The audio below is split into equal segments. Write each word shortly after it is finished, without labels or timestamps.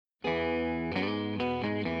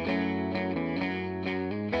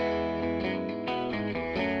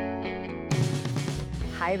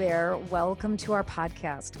Hi there. Welcome to our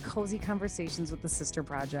podcast, Cozy Conversations with the Sister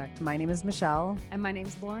Project. My name is Michelle. And my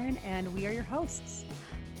name's Lauren, and we are your hosts.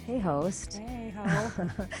 Hey, host. Hey, ho.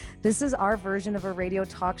 This is our version of a radio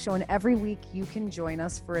talk show, and every week you can join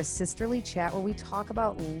us for a sisterly chat where we talk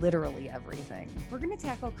about literally everything. We're going to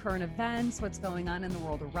tackle current events, what's going on in the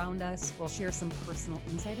world around us. We'll share some personal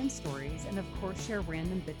insight and stories, and of course, share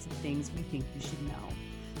random bits of things we think you should know,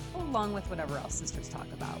 along with whatever else sisters talk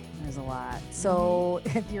about. There's a lot. So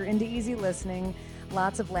if you're into easy listening,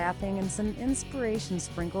 lots of laughing, and some inspiration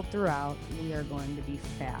sprinkled throughout, we are going to be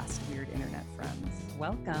fast, weird internet friends.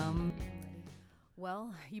 Welcome.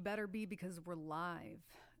 Well, you better be, because we're live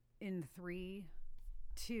in 3,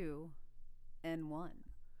 2, and 1.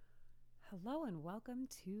 Hello and welcome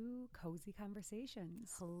to Cozy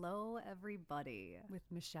Conversations Hello, everybody. with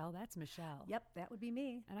Michelle. That's Michelle. Yep, that would be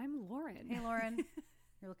me. And I'm Lauren. Hey, Lauren.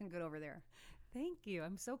 You're looking good over there. Thank you.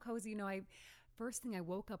 I'm so cozy. You know, first thing I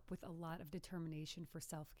woke up with a lot of determination for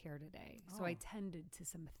self-care today. So I Oh. tended to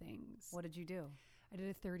some things. What did you do? I did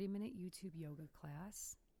a 30-minute YouTube yoga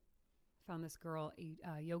class. Found this girl,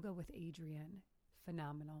 Yoga with Adrienne.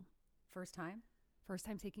 Phenomenal. First time? First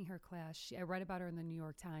time taking her class. I read about her in the New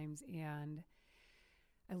York Times, and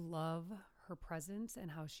I love her presence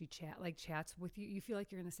and how she chats with you. You feel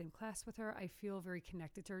like you're in the same class with her. I feel very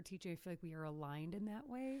connected to her teaching. I feel like we are aligned in that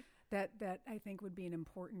way. That I think would be an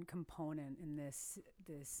important component in this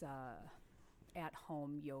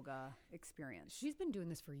at-home yoga experience. She's been doing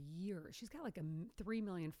this for years. She's got like 3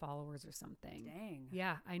 million followers or something. Dang.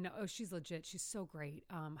 Yeah, I know. Oh, she's legit. She's so great.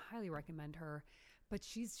 Highly recommend her. But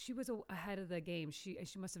she was ahead of the game. She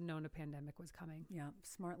must have known a pandemic was coming. Yeah,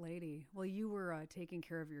 smart lady. Well, you were taking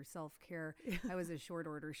care of your self-care. I was a short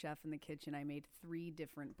order chef in the kitchen. I made 3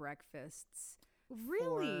 different breakfasts.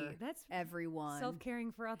 Really? For That's everyone.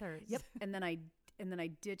 self-caring for others. Yep. And then I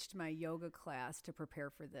ditched my yoga class to prepare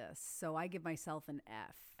for this. So I give myself an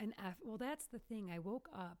F. An F. Well, that's the thing. I woke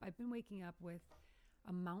up. I've been waking up with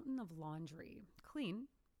a mountain of laundry, clean,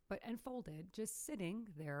 but unfolded, just sitting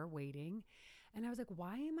there waiting. And I was like,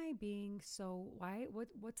 why am I being so,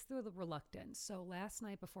 what's the reluctance? So last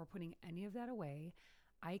night, before putting any of that away,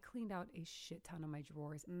 I cleaned out a shit ton of my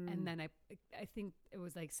drawers. And then I think it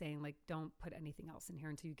was like saying, like, don't put anything else in here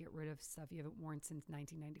until you get rid of stuff you haven't worn since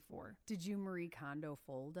 1994. Did you Marie Kondo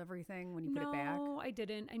fold everything when you put it back? No, I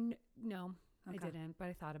didn't. No, Okay. I didn't, but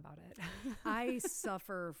I thought about it. I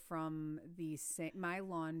suffer from the same. My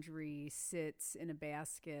laundry sits in a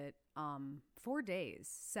basket 4 days,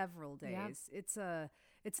 several days. Yeah.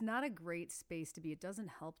 It's not a great space to be. It doesn't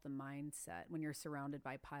help the mindset when you're surrounded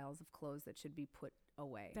by piles of clothes that should be put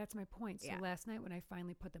away. That's my point. So Yeah. last night when I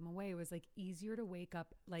finally put them away, it was like easier to wake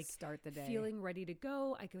up, like Start the day. feeling ready to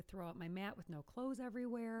go. I could throw out my mat with no clothes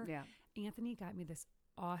everywhere. Yeah. Anthony got me this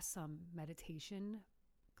awesome meditation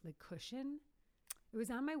like cushion. It was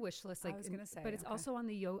on my wish list, I was gonna say, but it's okay. also on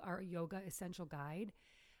the our yoga essential guide.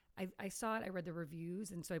 I saw it, I read the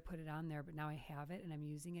reviews, and so I put it on there. But now I have it and I'm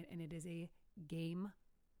using it, and it is a game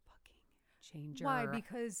fucking changer. Why?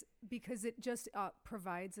 Because it just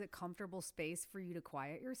provides a comfortable space for you to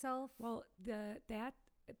quiet yourself. Well, that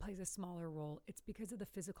it plays a smaller role. It's because of the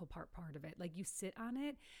physical part of it. Like you sit on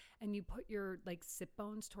it and you put your like sit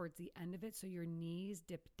bones towards the end of it, so your knees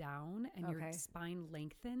dip down and your Okay. spine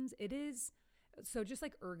lengthens. It is so just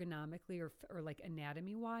like ergonomically or like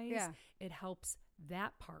anatomy wise, Yeah. it helps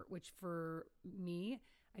that part. Which for me,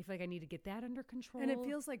 I feel like I need to get that under control. And it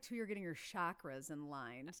feels like too you're getting your chakras in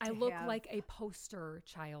line. I to look have- like a poster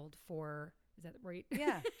child for. Is that right?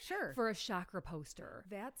 Yeah, sure. For a chakra poster.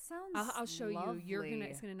 That sounds. I'll show lovely. you.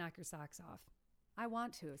 It's gonna knock your socks off. I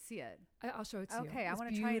want to see it. I'll show it to you. Okay, I It's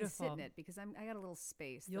want to try and sit beautiful. in it because I got a little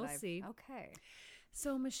space. You'll that see. Okay.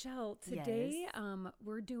 So Michelle, today Yes.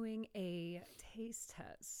 we're doing a taste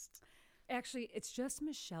test. Actually, it's just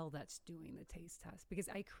Michelle that's doing the taste test because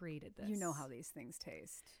I created this. You know how these things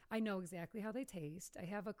taste. I know exactly how they taste. I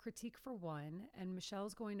have a critique for one, and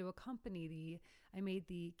Michelle's going to accompany I made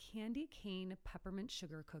the candy cane peppermint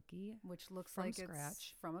sugar cookie, Which looks From like it's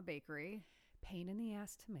scratch. from a bakery. pain in the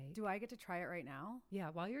ass to make. Do I get to try it right now? Yeah,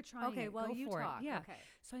 while you're trying Okay, it, well, go you for talk. it. Yeah. Okay.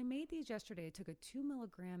 So I made these yesterday. I took a 2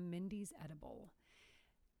 milligram Mindy's edible.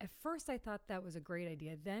 At first, I thought that was a great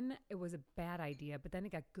idea. Then it was a bad idea, but then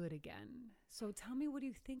it got good again. So tell me, what do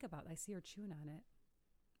you think about it? I see her chewing on it.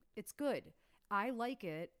 It's good. I like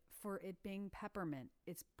it for it being peppermint.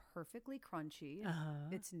 It's perfectly crunchy. Uh-huh.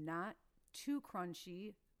 It's not too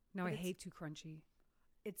crunchy. No, but I it's- hate too crunchy.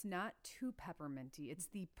 It's not too pepperminty. It's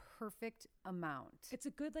the perfect amount. It's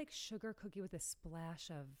a good like sugar cookie with a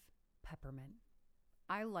splash of peppermint.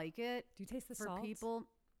 I like it. Do you taste the for salt? people.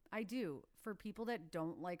 I do. For people that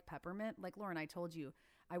don't like peppermint, like Lauren, I told you,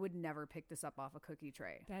 I would never pick this up off a cookie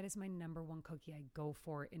tray. That is my number one cookie I go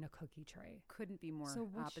for in a cookie tray. Couldn't be more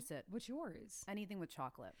opposite. What's yours? Anything with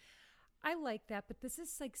chocolate. I like that, but this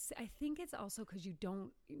is like, I think it's also because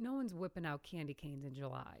no one's whipping out candy canes in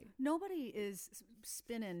July. Nobody is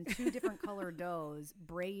spinning 2 different color doughs,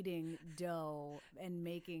 braiding dough, and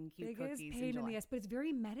making cute Biggest cookies pain in in the July. ass, but it's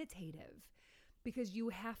very meditative because you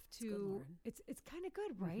have to. good, Lauren. It's kind of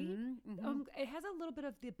good, right? It has a little bit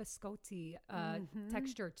of the biscotti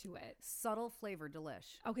texture to it. Subtle flavor,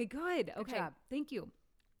 delish. Okay, good. Okay, job. thank you.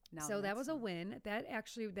 Now So that next was a one. win. That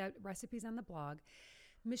recipe's on the blog.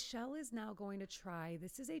 Michelle is now going to try.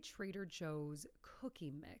 This is a Trader Joe's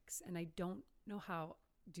cookie mix, and I don't know how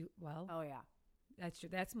do well. Oh yeah, That's true.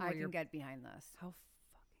 That's more I your. can get behind this. How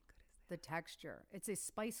fucking good is that? The texture. It's a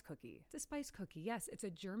spice cookie. It's a spice cookie. Yes, it's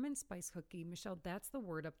a German spice cookie. Michelle, that's the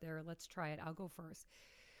word up there. Let's try it. I'll go first.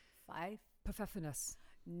 Pfeffernuss.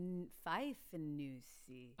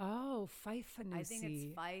 Pfeifenüsse. Oh, Pfeifenüsse. I think it's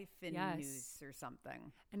Pfeifenüsse or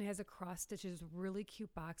something. And it has a cross stitch. It's a really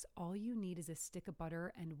cute box. All you need is a stick of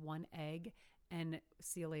butter and 1 egg, and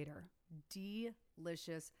see you later.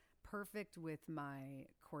 Delicious. Perfect with my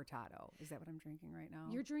cortado. Is that what I'm drinking right now?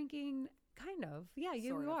 You're drinking kind of. Yeah,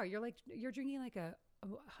 you Sort of. are. You're drinking like a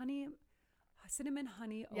cinnamon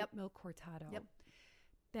honey oat Yep. milk cortado. Yep.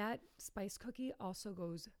 That spice cookie also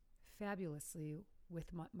goes fabulously with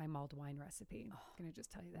my mulled wine recipe. Can I just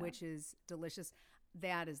tell you that? Which is delicious.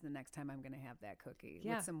 That is the next time I'm going to have that cookie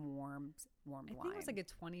Yeah. with some warm I wine. think it was like a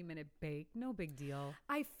 20-minute bake. No big deal.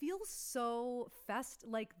 I feel so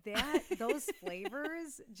like that. Those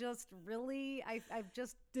flavors just really. I've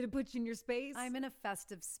just. Did it put you in your space? I'm in a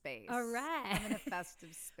festive space. All right. I'm in a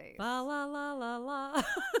festive space. La la la la la.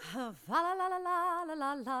 La la la la la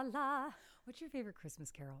la la la. What's your favorite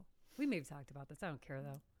Christmas carol? We may have talked about this. I don't care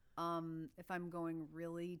though. If I'm going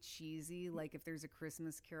really cheesy, like if there's a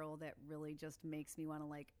Christmas carol that really just makes me want to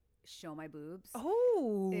like show my boobs,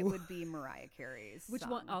 it would be Mariah Carey's. Which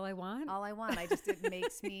song. one? All I Want? All I Want. It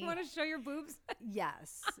makes me. You want to show your boobs?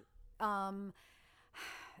 Yes.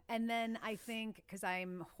 And then I think, because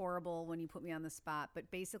I'm horrible when you put me on the spot,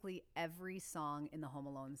 but basically every song in the Home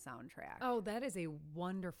Alone soundtrack. Oh, that is a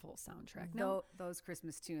wonderful soundtrack. No, Those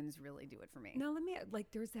Christmas tunes really do it for me. no, let me, like,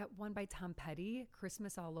 there's that one by Tom Petty,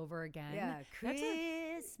 Christmas All Over Again. Yeah, That's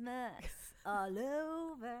Christmas all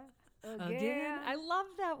over again. I love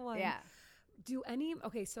that one. Yeah.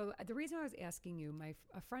 Okay, so the reason I was asking you,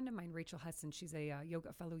 a friend of mine, Rachel Hesson, she's a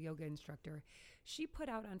fellow yoga instructor. She put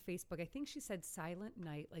out on Facebook, I think she said Silent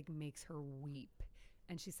Night like makes her weep.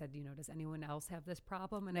 And she said, does anyone else have this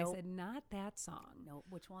problem? And Nope. I said, not that song. No,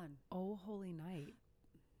 which one? Oh, Holy Night.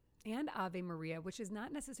 And Ave Maria, which is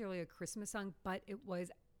not necessarily a Christmas song, but it was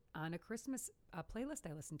on a Christmas playlist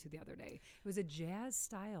I listened to the other day. It was a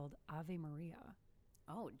jazz-styled Ave Maria.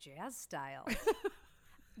 Oh, jazz style.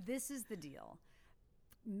 This is the deal.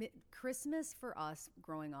 Christmas for us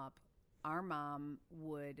growing up, our mom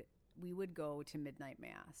we would go to midnight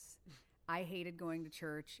mass. I hated going to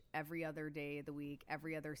church every other day of the week,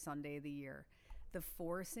 every other Sunday of the year. The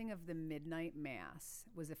forcing of the midnight mass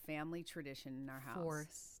was a family tradition in our house.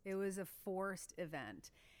 Forced. It was a forced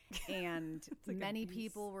event. And like many abuse.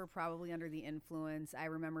 people were probably under the influence. I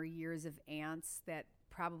remember years of aunts that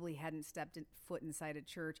probably hadn't stepped foot inside a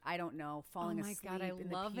church. I don't know, falling oh my asleep God, I in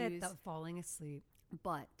love the it. pews. The falling asleep.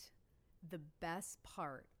 But the best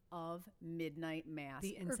part of midnight mass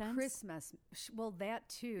The or incense? Christmas, well, that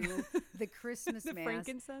too, the Christmas The mass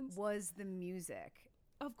frankincense? was the music.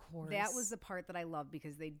 Of course. That was the part that I love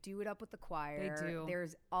because they do it up with the choir. They do.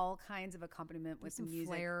 There's all kinds of accompaniment with some the music.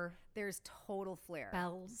 flair. There's total flair.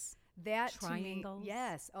 Bells. That Triangles. to me,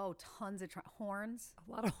 yes. Oh, tons of horns.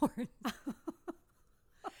 A lot of horns.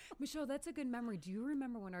 Michelle, that's a good memory. Do you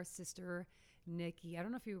remember when our sister Nikki, I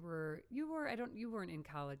don't know if you weren't in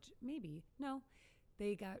college. Maybe. No.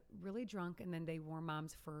 They got really drunk and then they wore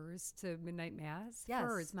mom's furs to midnight mass. Yes.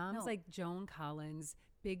 Furs. Mom's No. like Joan Collins,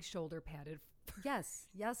 big shoulder padded. Yes,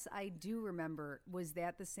 I do remember. Was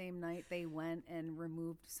that the same night they went and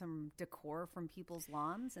removed some decor from people's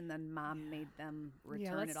lawns and then mom made them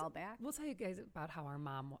return it all back? We'll tell you guys about how our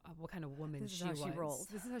mom, what kind of woman This is she how was. she rolled.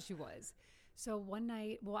 This is how she was. So one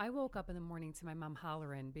night, I woke up in the morning to my mom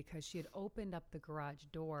hollering because she had opened up the garage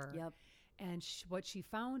door. Yep. And what she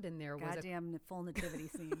found in there was Goddamn full nativity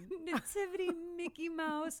scene. nativity Mickey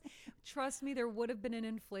Mouse. Trust me, there would have been an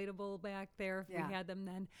inflatable back there if Yeah. we had them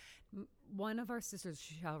then. One of our sisters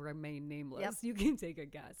shall remain nameless. Yep. You can take a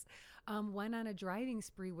guess. Went on a driving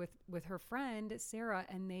spree with her friend Sarah,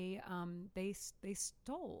 and they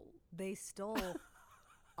stole, They stole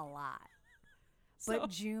a lot. So- But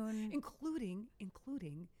June, including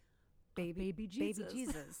Baby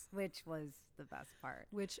Jesus. which was the best part.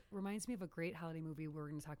 Which reminds me of a great holiday movie we're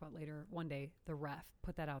going to talk about later one day, The Ref.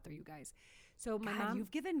 Put that out there, you guys. So my God, mom,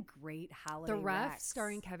 you've given great holiday The Ref, recs.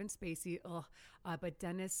 starring Kevin Spacey. But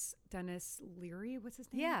Dennis Leary, what's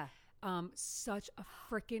his name? Yeah. Such a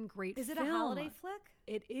freaking great Is it film. a holiday flick?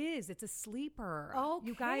 It is. It's a sleeper. Okay.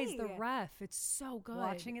 You guys, The Ref. It's so good.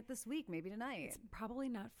 Watching it this week, maybe tonight. It's probably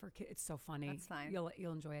not for kids. It's so funny. That's fine. You'll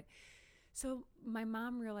enjoy it. So my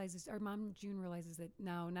mom our mom June realizes that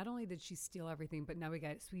now not only did she steal everything, but now we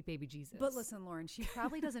got sweet baby Jesus. But listen, Lauren, she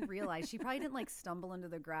probably doesn't realize. She probably didn't like stumble into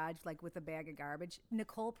the garage like with a bag of garbage.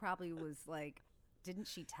 Nicole probably was like, didn't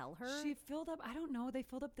she tell her? She filled up, I don't know, they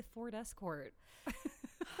filled up the Ford Escort.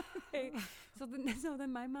 Okay. So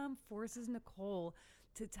then my mom forces Nicole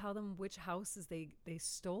to tell them which houses they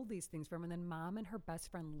stole these things from. And then mom and her best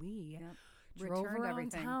friend Lee drove Returned around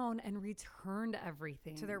everything. town and returned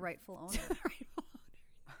everything. to their rightful owner.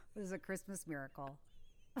 It was a Christmas miracle.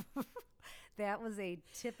 That was a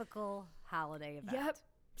typical holiday event. Yep.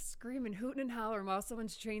 Screaming, hooting, and hollering while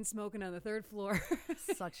someone's chain smoking on the third floor.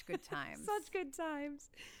 Such good times. Such good times.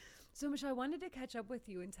 So, Michelle, I wanted to catch up with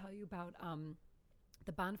you and tell you about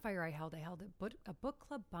the bonfire I held. I held a book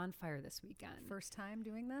club bonfire this weekend. First time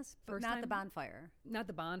doing this, but First not time? the bonfire. Not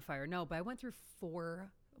the bonfire, no, but I went through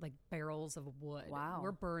 4 like barrels of wood. Wow.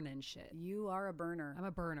 We're burning shit. You are a burner. I'm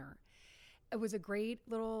a burner. It was a great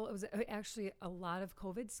little, it was actually a lot of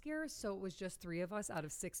COVID scares. So it was just 3 of us out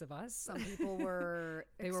of 6 of us. Some people were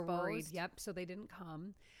They were worried. exposed. Yep. So they didn't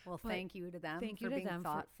come. Well, But thank you to them thank for you to being them for-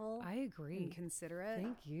 thoughtful. I agree. And considerate.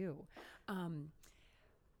 Thank you.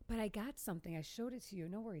 But I got something. I showed it to you.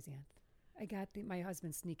 No worries, Aunt. I got my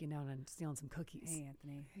husband sneaking down and stealing some cookies. Hey,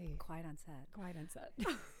 Anthony. Hey. Quiet on set. Quiet on set.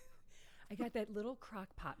 I got that little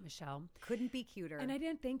crock pot, Michelle. Couldn't be cuter. And I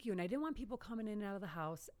didn't thank you. And I didn't want people coming in and out of the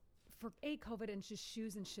house for COVID and just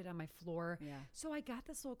shoes and shit on my floor. Yeah. So I got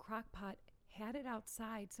this little crock pot, had it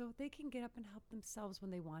outside so they can get up and help themselves when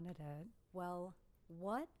they wanted it. Well,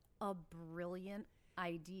 what a brilliant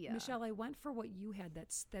idea. Michelle, I went for what you had.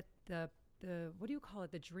 The what do you call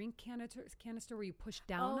it? The drink canister where you push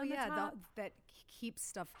down on the top. that keeps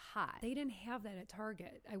stuff hot. They didn't have that at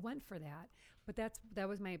Target. I went for that, but that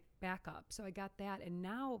was my backup. So I got that, and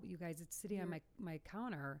now you guys, it's sitting on my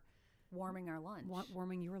counter, warming our lunch.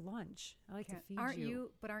 warming your lunch. I like to feed aren't you.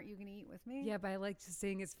 But aren't you going to eat with me? Yeah, but I like just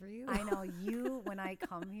saying it's for you. I know you. When I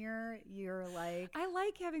come here, you're like, I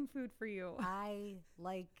like having food for you. I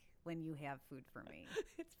like when you have food for me.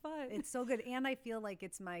 It's fun. It's so good. And I feel like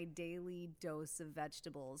it's my daily dose of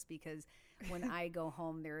vegetables because when I go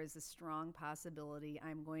home, there is a strong possibility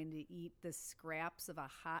I'm going to eat the scraps of a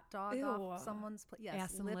hot dog Ew. off someone's plate. Yes,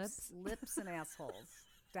 Ass and lips. lips and assholes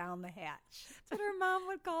down the hatch. That's what her mom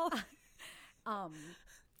would call.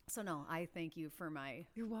 So no, I thank you for my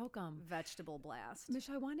You're welcome. vegetable blast. Mish,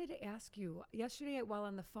 I wanted to ask you, yesterday while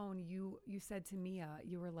on the phone, you said to Mia,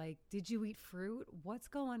 you were like, did you eat fruit? What's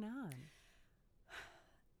going on?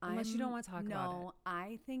 Unless you don't want to talk about it. No,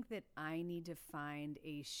 I think that I need to find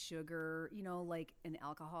a sugar, like an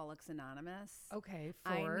Alcoholics Anonymous. Okay,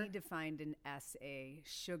 I need to find an SA,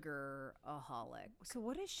 sugaraholic. So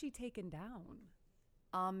what has she taken down?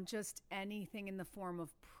 Just anything in the form of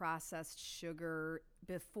processed sugar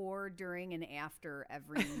before, during, and after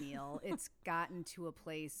every meal. It's gotten to a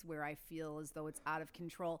place where I feel as though it's out of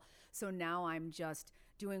control. So now I'm just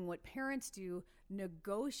doing what parents do,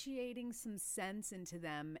 negotiating some sense into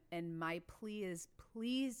them. And my plea is,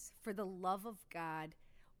 please, for the love of God,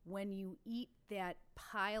 when you eat that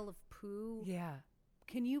pile of poo, Yeah,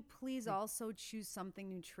 can you please also choose something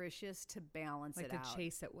nutritious to balance like it to out?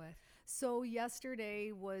 chase it with. So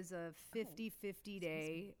yesterday was a 50-50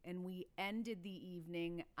 day, and we ended the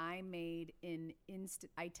evening. I made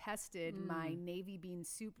I tested my navy bean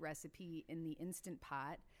soup recipe in the Instant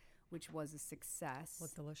Pot, which was a success.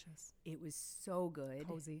 Looked delicious. It was so good.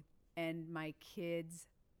 Cozy. And my kids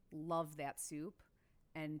loved that soup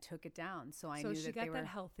and took it down. So I knew she that got they were that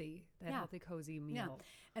healthy, cozy meal. Yeah.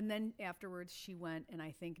 And then afterwards she went and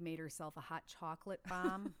I think made herself a hot chocolate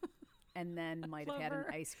bomb. And then might have had an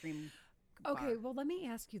Clever. ice cream Okay, bar. well, let me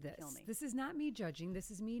ask you this. Kill me. This is not me judging.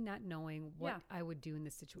 This is me not knowing what Yeah. I would do in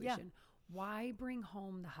this situation. Why bring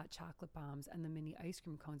home the hot chocolate bombs and the mini ice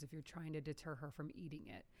cream cones if you're trying to deter her from eating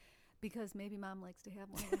it? Because maybe mom likes to have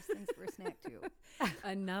one of those things for a snack too.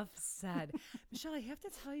 Enough said. Michelle, I have to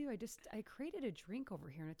tell you, I created a drink over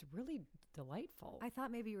here and it's really delightful. I thought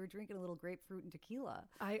maybe you were drinking a little grapefruit and tequila.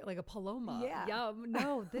 I like a Paloma. Yeah. Yum.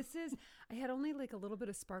 No, I had only like a little bit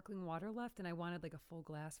of sparkling water left and I wanted like a full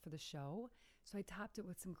glass for the show. So I topped it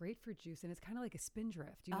with some grapefruit juice, and it's kind of like a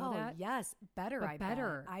spindrift. You know Oh, that? yes. Better, But I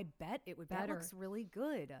better. bet. I bet it would. That Better. looks really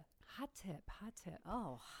good. Hot tip.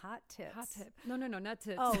 Oh, hot tips. Hot tip. No, not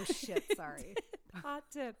tips. Oh, shit. Sorry. Hot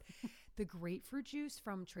tip. The grapefruit juice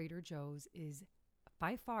from Trader Joe's is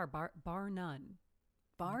by far, bar none,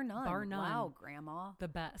 Bar none. Bar none. Wow, Grandma. the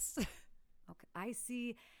best. Okay. I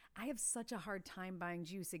see. I have such a hard time buying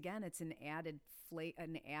juice. Again, it's an added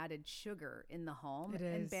an added sugar in the home. It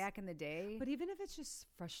And is. back in the day. But even if it's just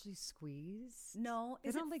freshly squeezed, no, they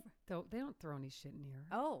is don't it they don't throw any shit in here.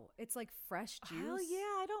 Oh, it's like fresh juice. Hell yeah!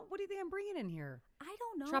 I don't. What do you think I'm bringing in here? I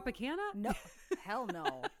don't know. Tropicana? No. Hell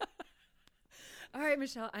no. All right,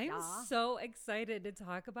 Michelle. I am Yeah. so excited to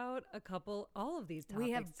talk about all of these topics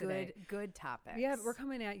We have today. good topics. We're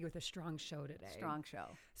coming at you with a strong show today. Strong show.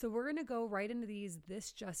 So we're going to go right into these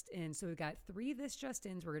This Just In. So we've got 3 This Just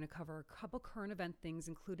Ins. We're going to cover a couple current event things,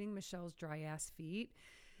 including Michelle's dry ass feet.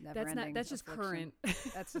 Never-ending That's just affliction. current.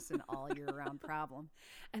 That's just an all year round problem.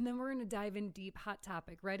 And then we're going to dive in deep, hot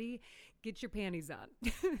topic. Ready? Get your panties on.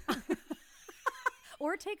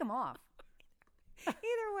 Or take them off. Either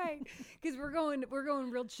way, because we're going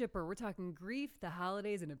real chipper. We're talking grief, the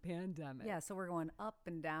holidays, and a pandemic. Yeah, so we're going up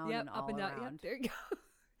and down Yep, and up all and down. around. Yep, there you go.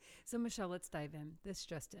 So Michelle, let's dive in. This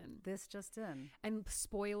just in. This just in. And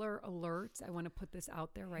spoiler alert, I want to put this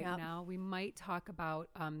out there right Yep. now. We might talk about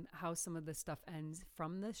how some of this stuff ends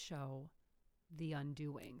from the show, The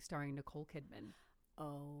Undoing, starring Nicole Kidman.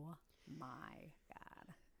 Oh my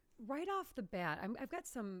God. Right off the bat, I've got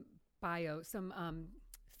some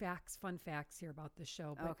fun facts here about the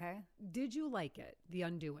show. But Okay. did you like it, The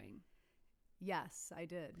Undoing? Yes, I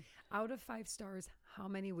did. Out of 5 stars, how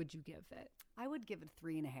many would you give it? I would give it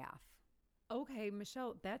 3.5. Okay,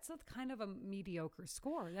 Michelle, that's a kind of a mediocre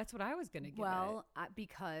score. That's what I was going to give it. Well,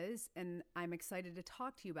 because, and I'm excited to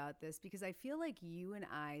talk to you about this because I feel like you and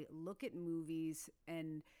I look at movies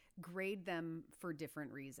and grade them for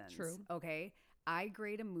different reasons. True. Okay. I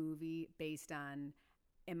grade a movie based on,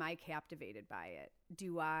 am I captivated by it?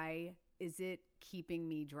 Is it keeping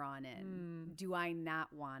me drawn in? Do I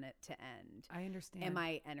not want it to end? I understand. Am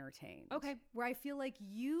I entertained? Okay. Where I feel like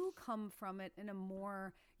you come from it in a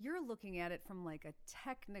more, you're looking at it from like a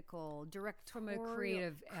technical, From a directorial,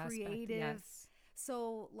 creative aspect, yes.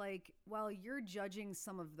 So like while you're judging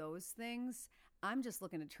some of those things, I'm just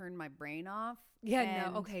looking to turn my brain off. Yeah,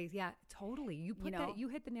 and- no, okay, yeah, totally. You put know? you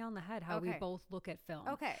hit the nail on the head how we Okay. both look at film.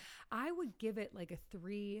 Okay. I would give it like a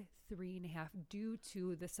 3.5 due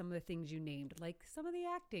to some of the things you named. Like some of the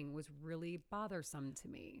acting was really bothersome to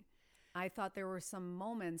me. I thought there were some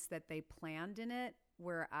moments that they planned in it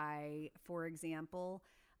where for example,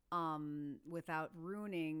 without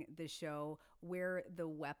ruining the show, where the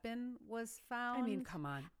weapon was found. I mean, come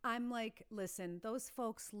on. I'm like, listen, those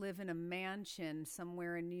folks live in a mansion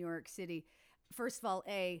somewhere in New York City. First of all,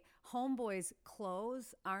 homeboy's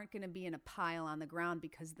clothes aren't going to be in a pile on the ground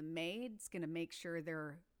because the maid's going to make sure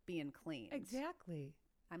they're being cleaned. Exactly.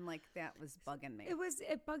 I'm like, that was bugging me.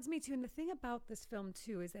 It bugs me too. And the thing about this film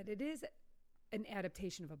too is that it is an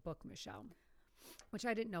adaptation of a book, Michelle, which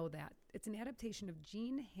I didn't know that. It's an adaptation of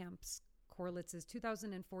Gene Hamps Corlitz's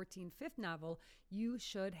 2014 fifth novel, You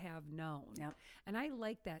Should Have Known. Yep. And I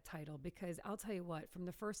like that title because I'll tell you what, from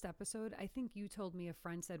the first episode, I think you told me a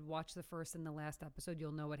friend said, watch the first and the last episode,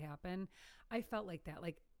 you'll know what happened. I felt like that.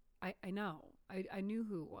 Like, I know. I knew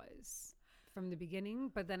who it was from the beginning,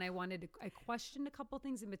 but then I questioned a couple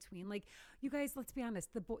things in between. Like, you guys, let's be honest,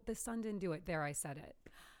 the son didn't do it. There, I said it.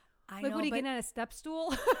 I Like, know, would he but get on a step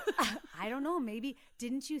stool? I don't know. Maybe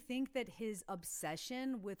didn't you think that his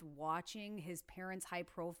obsession with watching his parents'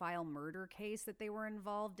 high-profile murder case that they were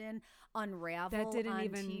involved in unravel on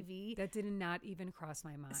TV? That did not even cross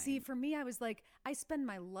my mind. See, for me, I was like, I spend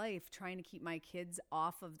my life trying to keep my kids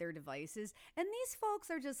off of their devices, and these folks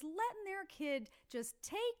are just letting their kid just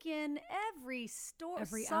take in every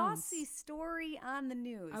Every saucy ounce. story on the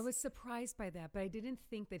news. I was surprised by that, but I didn't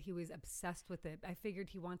think that he was obsessed with it. I figured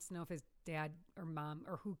he wants to know if his dad or mom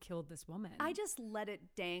or who killed this woman. I just let it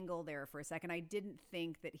dangle there for a second. I didn't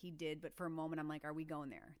think that he did, but for a moment, I'm like, are we going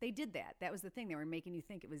there? They did that. That was the thing. They were making you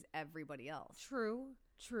think it was everybody else. True.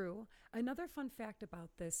 Another fun fact about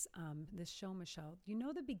this show, Michelle, you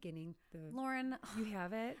know the beginning? Lauren, You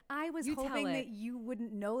have it? I was You tell hoping it. that you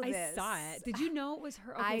wouldn't know I this. saw it. Did you know it was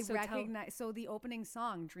her? Okay, I so tell- recognize. So the opening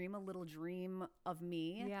song, "Dream a Little Dream of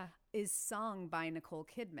Me," Yeah. is sung by Nicole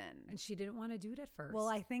Kidman. And she didn't want to do it at first. Well,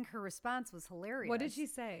 I think her response was hilarious. What did she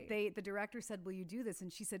say? The director said, "Will you do this?"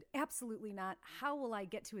 And she said, "Absolutely not. How will I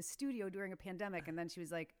get to a studio during a pandemic?" And then she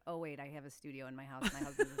was like, "Oh wait, I have a studio in my house. My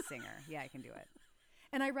husband's a singer. Yeah, I can do it."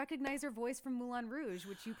 And I recognize her voice from Moulin Rouge,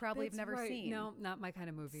 which you probably have That's never right. seen. No, not my kind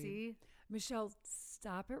of movie. See? Michelle,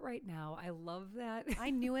 stop it right now. I love that. I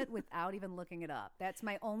knew it without even looking it up. That's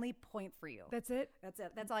my only point for you. That's it? That's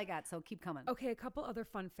it. That's all I got. So keep coming. Okay, a couple other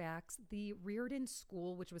fun facts. The Reardon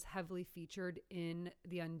School, which was heavily featured in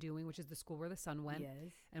The Undoing, which is the school where the son went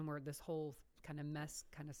Yes. and where this whole kind of mess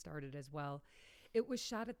kind of started as well. It was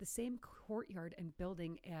shot at the same courtyard and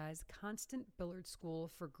building as Constant Billard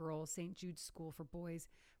School for Girls, St. Jude's School for Boys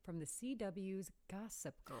from the CW's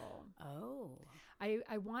Gossip Girl. Oh.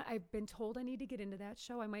 I've been told I need to get into that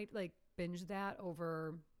show. I might like binge that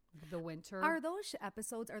over the winter. Are those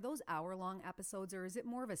episodes, are those hour-long episodes, or is it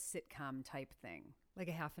more of a sitcom type thing? Like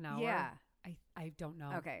a half an hour? Yeah. I don't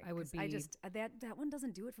know. Okay. I would 'cause be. I just, that one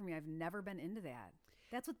doesn't do it for me. I've never been into that.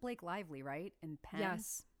 That's with Blake Lively, right? And Penn?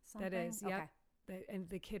 Yes, that is. something? Yep. And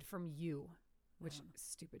the kid from You, which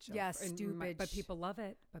stupid show. Yeah, And stupid but people love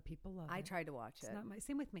it. But people love it. I tried to watch It's it. not my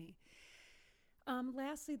same with me.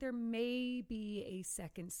 Lastly, there may be a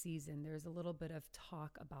second season. There's a little bit of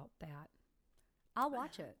talk about that. I'll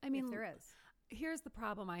watch it. I mean, if there is. Here's the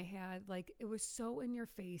problem I had. Like, it was so in your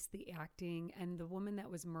face, the acting and the woman that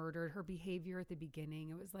was murdered, her behavior at the beginning.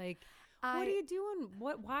 It was like, what are you doing?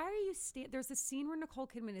 Why are you there's a scene where Nicole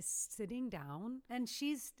Kidman is sitting down. And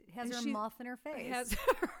has And her she muff in her face. Has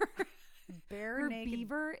Bare her naked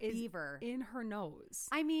beaver is beaver. in her nose.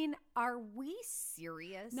 I mean, are we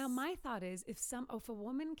serious? Now, my thought is if a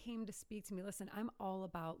woman came to speak to me, listen, I'm all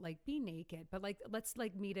about like be naked, but like let's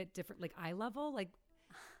like meet at different like eye level. Like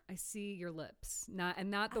I see your lips, not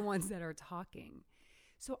the ones that are talking.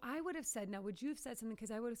 So I would have said, now would you have said something?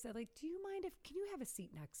 Because I would have said like, do you mind can you have a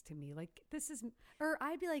seat next to me? Like this is, Or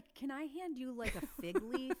I'd be like, can I hand you like a fig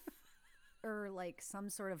leaf? Or like some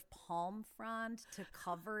sort of palm frond to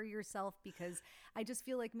cover yourself, because I just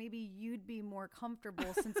feel like maybe you'd be more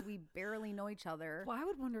comfortable since we barely know each other. well, I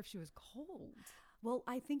would wonder if she was cold. Well,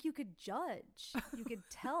 I think you could judge. You could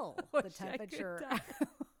tell the Wish I could temperature. tell.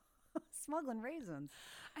 Smuggling raisins.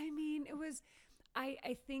 I mean, it was,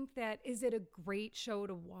 I think that, is it a great show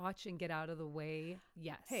to watch and get out of the way?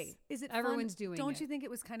 Yes. Hey, is it Everyone's fun? doing Don't it. you think it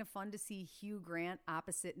was kind of fun to see Hugh Grant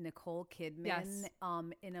opposite Nicole Kidman Yes.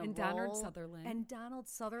 In a And role? Donald Sutherland. And Donald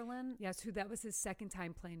Sutherland. Yes, that was his second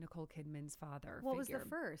time playing Nicole Kidman's father. What was figure. the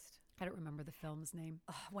first? I don't remember the film's name.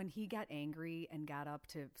 When he got angry and got up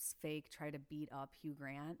to try to beat up Hugh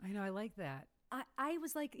Grant. I know, I like that. I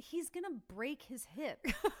was like, he's going to break his hip.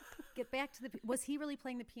 Get back to was he really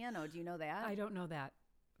playing the piano? Do you know that? I don't know that.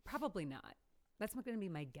 Probably not. That's not going to be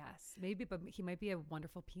my guess. Maybe, but he might be a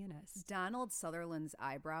wonderful pianist. Donald Sutherland's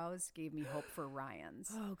eyebrows gave me hope for Ryan's.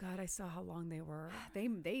 Oh God, I saw how long they were.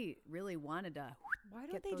 They really wanted to Why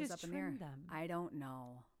don't get they those just up in there. trim them? I don't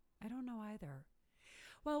know. I don't know either.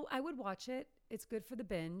 Well, I would watch it. It's good for the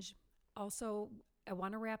binge. Also, I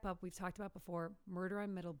want to wrap up. We've talked about before, Murder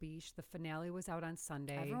on Middle Beach. The finale was out on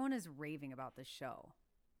Sunday. Everyone is raving about this show.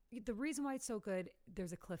 The reason why it's so good,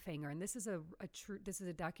 there's a cliffhanger, and this is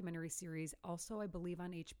a documentary series, also I believe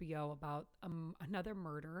on HBO, about another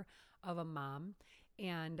murder of a mom,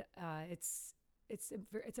 and it's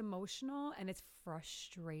emotional and it's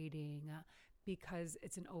frustrating because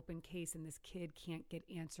it's an open case and this kid can't get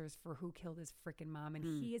answers for who killed his freaking mom, and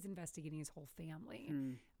he is investigating his whole family.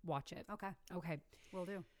 Watch it. Okay. Will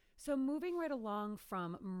do. So moving right along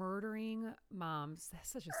from murdering moms,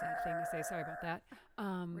 that's such a sad thing to say. Sorry about that.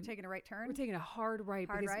 We're taking a right turn. We're taking a hard right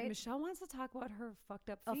Hard because right? Michelle wants to talk about her fucked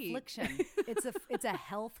up feet. Affliction. It's a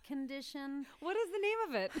health condition. What is the name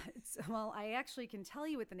of it? Well, I actually can tell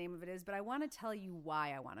you what the name of it is, but I want to tell you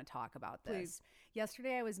why I want to talk about this. Please.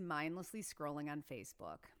 Yesterday, I was mindlessly scrolling on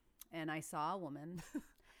Facebook, and I saw a woman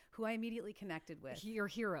who I immediately connected with. Your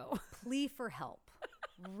hero. Plea for help,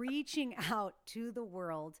 reaching out to the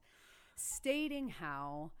world, stating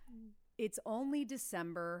how it's only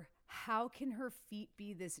December. How can her feet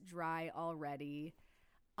be this dry already?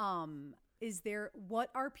 What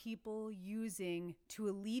are people using to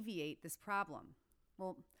alleviate this problem?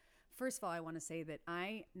 Well, first of all, I want to say that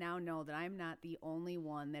I now know that I'm not the only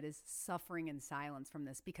one that is suffering in silence from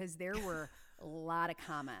this, because there were a lot of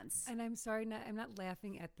comments. And I'm sorry, I'm not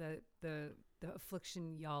laughing at the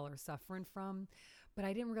affliction y'all are suffering from, but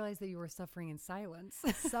I didn't realize that you were suffering in silence.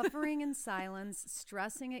 Suffering in silence,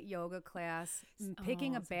 stressing at yoga class,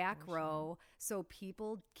 picking a it's back unfortunate. row so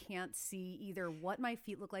people can't see either what my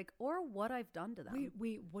feet look like or what I've done to them.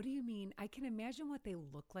 Wait, what do you mean? I can imagine what they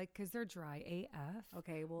look like because they're dry AF.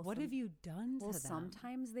 Okay, well, what have you done to Well, them?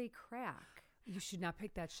 sometimes they crack. You should not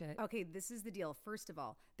pick that shit. Okay, this is the deal. First of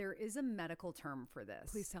all, there is a medical term for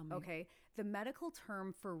this. Please tell me. Okay, the medical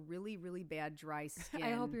term for really, really bad dry skin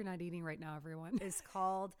I hope you're not eating right now, everyone. is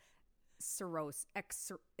called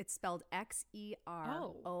It's spelled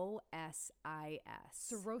Xerosis.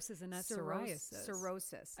 Cirrhosis and not psoriasis.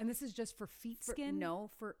 Cirrhosis. And this is just for feet skin? No,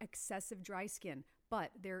 for excessive dry skin.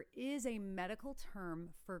 But there is a medical term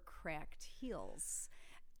for cracked heels,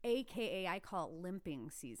 AKA I call it limping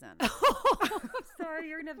season. Sorry,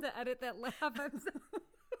 you're going to have to edit that laugh.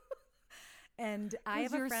 And I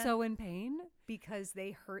have a You're friend so in pain? because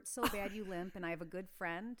they hurt so bad you limp. And I have a good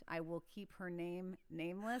friend. I will keep her name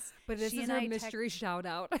nameless. But this She is and her I mystery shout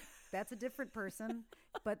out. That's a different person.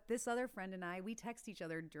 But this other friend and I, we text each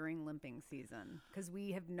other during limping season because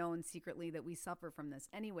we have known secretly that we suffer from this.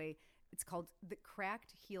 Anyway, it's called, the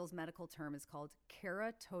cracked heels medical term is called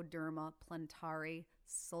keratoderma plantare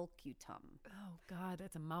sulcutum. Oh, God,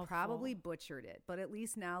 that's a mouthful. Probably butchered it, but at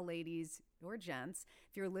least now, ladies or gents,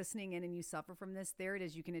 if you're listening in and you suffer from this, there it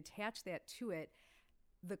is. You can attach that to it.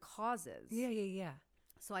 The causes. Yeah.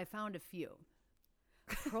 So I found a few.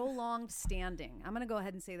 Prolonged standing. I'm going to go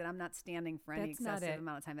ahead and say that I'm not standing for any That's not excessive it.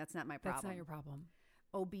 amount of time. That's not my problem. That's not your problem.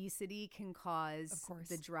 Obesity can cause Of course.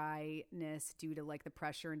 the dryness due to like the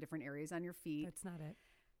pressure in different areas on your feet. That's not it.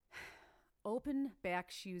 Open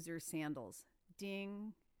back shoes or sandals.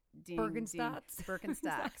 Ding, ding, Birkenstocks? ding.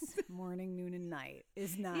 Birkenstocks. Morning, noon, and night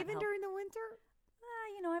is not Even help- during the winter?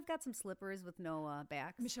 I've got some slippers with no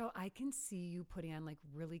backs. Michelle, I can see you putting on like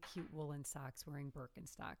really cute woolen socks wearing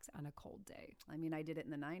Birkenstocks on a cold day. I mean, I did it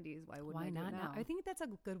in the 90s. Why wouldn't Why I do not it now? now? I think that's a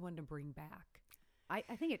good one to bring back.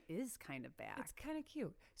 I think it is kind of back. It's kind of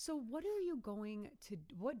cute. So what do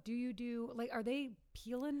you do? Like, are they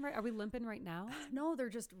peeling right? Are we limping right now? No, they're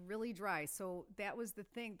just really dry. So that was the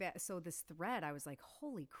thing so this thread, I was like,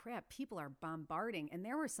 holy crap, people are bombarding. And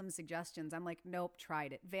there were some suggestions. I'm like, nope,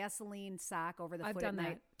 tried it. Vaseline sock over the I've foot at done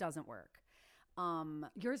night doesn't work.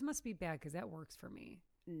 Yours must be bad because that works for me.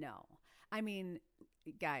 No. I mean,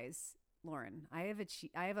 guys, Lauren, I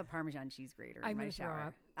have a Parmesan cheese grater I'm in my gonna throw shower.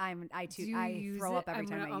 up. I Do you I use throw it? up every I'm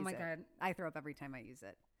time gonna- I oh use my it. God. I throw up every time I use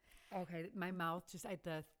it. Okay, my mouth just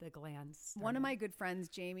the glands. One of started. my good friends,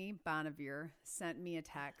 Jamie Bonavere, sent me a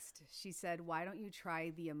text. She said, why don't you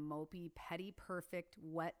try the Amopi Pedi Perfect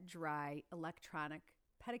Wet Dry Electronic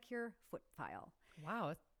Pedicure Foot File? Wow,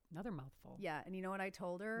 that's another mouthful. Yeah, and you know what I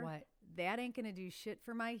told her? What? That ain't going to do shit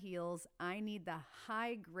for my heels. I need the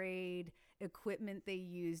high-grade equipment they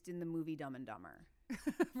used in the movie Dumb and Dumber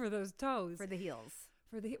For those toes. for the heels.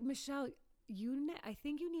 Michelle, I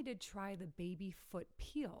think you need to try the baby foot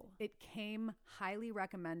peel. It came highly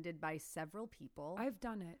recommended by several people. I've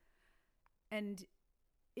done it. And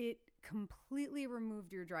it completely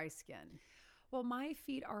removed your dry skin. Well, my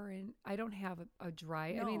feet I don't have a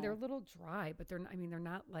dry. I mean, No. they're a little dry, but they're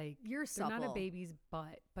not like You're they're not a supple. baby's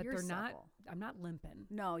butt, but You're they're not. supple. I'm not limping.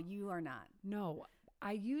 No, you are not. No,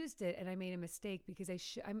 I used it and I made a mistake because I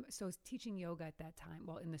was teaching yoga at that time.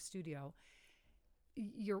 Well, in the studio,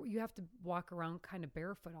 you have to walk around kind of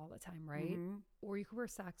barefoot all the time, right? Mhm. Or you can wear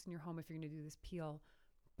socks in your home if you're going to do this peel,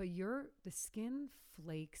 but the skin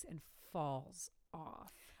flakes and falls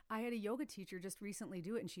off. I had a yoga teacher just recently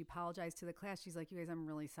do it, and she apologized to the class. She's like, "You guys, I'm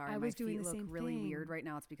really sorry. I My was doing feet the look same really thing. weird right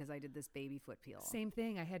now. It's because I did this baby foot peel." Same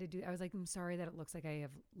thing. I had to do. I was like, I'm sorry that it looks like I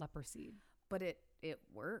have leprosy. But it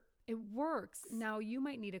worked. It works. Now you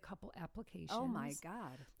might need a couple applications. Oh my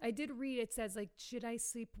god! I did read it says like, can I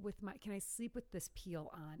sleep with this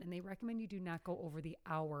peel on? And they recommend you do not go over the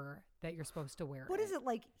hour that you're supposed to wear What is it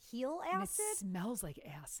like? Heel And acid? it smells like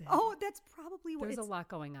acid. Oh, that's probably what. there's a it's, lot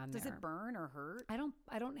going on does there. it burn or hurt? I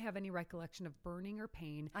don't have any recollection of burning or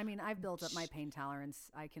pain. I mean, I've built up my pain tolerance.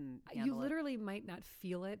 I can. You handle it. literally might not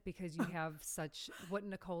feel it because you have what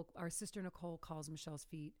our sister Nicole calls Michelle's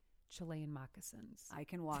feet, Chilean moccasins. I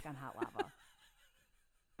can walk on hot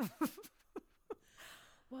lava.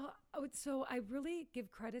 Well, so I really give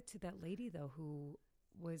credit to that lady though who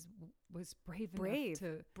was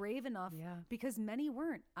brave enough Yeah. because many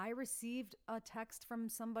weren't. I received a text from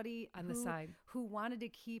somebody On the side. who wanted to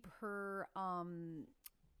keep her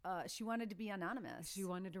she wanted to be anonymous. She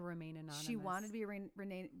wanted to remain anonymous. She wanted to be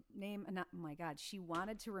oh my god, she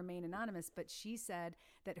wanted to remain anonymous, but she said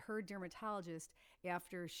that her dermatologist,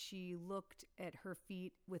 after she looked at her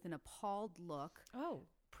feet with an appalled look, Oh,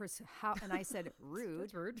 and I said rude,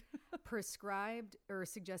 that's rude. prescribed or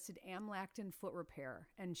suggested Amlactin foot repair,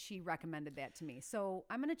 and she recommended that to me. So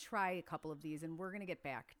I'm going to try a couple of these, and we're going to get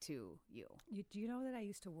back to you. Do you know that I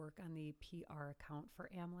used to work on the PR account for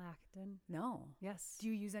Amlactin? No. Yes. Do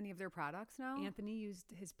you use any of their products now? Anthony used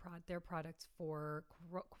their products for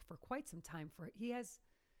quite some time. He has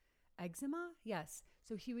eczema. Yes,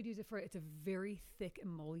 so he would use it it's a very thick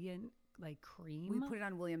emollient like cream. We put it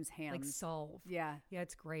on William's hands. like Solve. Yeah. Yeah,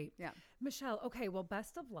 it's great. Yeah. Michelle, okay, well,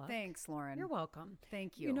 best of luck. Thanks, Lauren. You're welcome.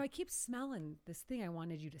 Thank you. You know, I keep smelling this thing I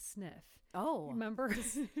wanted you to sniff. Oh. Remember?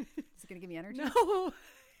 Is it going to give me energy? No.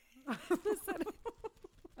 Listen.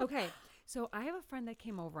 Okay, so I have a friend that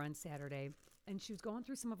came over on Saturday, and she was going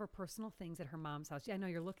through some of her personal things at her mom's house. Yeah, I know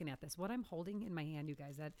you're looking at this. What I'm holding in my hand, you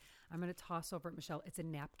guys, that I'm going to toss over at Michelle. It's a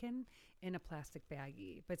napkin in a plastic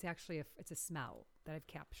baggie, but it's actually it's a smell that I've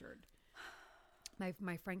captured.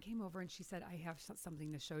 My friend came over and she said, I have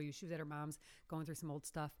something to show you. She was at her mom's going through some old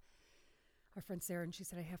stuff. Our friend Sarah, and she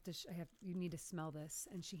said, you need to smell this.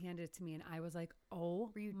 And she handed it to me, and I was like,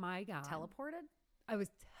 oh my God. Teleported? I was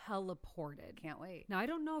teleported. Can't wait. Now, I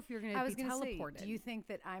don't know if you're going to be teleported. Say, do you think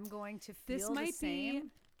that I'm going to feel this the might same? be,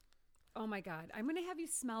 oh my God. I'm going to have you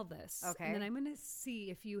smell this. Okay. And then I'm going to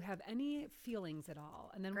see if you have any feelings at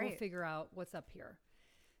all. And then we'll Great. figure out what's up here.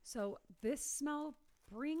 So this smell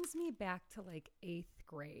brings me back to like 8th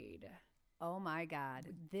grade. Oh my God.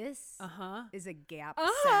 This is a Gap scent.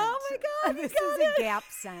 Oh my God. This is a Gap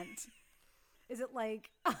scent. Is it like...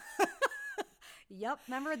 Yep.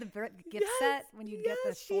 Remember the gift set when you'd get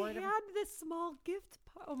the she four? Had this small gift.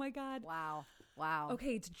 Oh my God. Wow. Wow.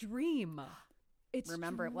 Okay, it's Dream. It's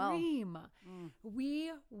Remember it well. Dream.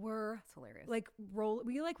 We were That's hilarious. like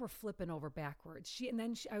were flipping over backwards.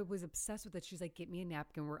 I was obsessed with it. She's like, get me a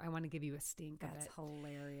napkin where I want to give you a stink That's of it.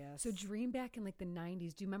 hilarious. So Dream back in like the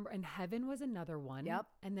 90s. Do you remember? And Heaven was another one. Yep.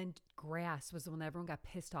 And then Grass was the one everyone got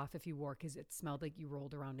pissed off if you wore because it smelled like you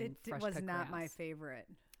rolled around in fresh was cut not grass. my favorite.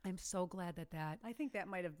 I'm so glad that I think that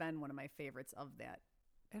might have been one of my favorites of that.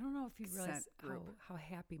 I don't know if you realize group. how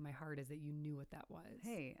happy my heart is that you knew what that was.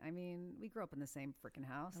 Hey, I mean, we grew up in the same freaking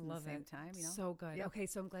house I at love the same it. time, you know. So good. Yep. Okay,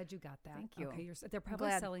 so I'm glad you got that. Thank you. Okay, they're probably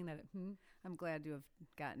glad. selling that. I'm glad to have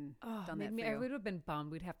done that made for me, you. I would have been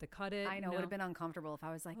bummed. We'd have to cut it. I know, it would have been uncomfortable if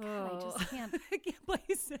I was like, God, I Oh. just can't I can't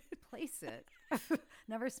place it. place it.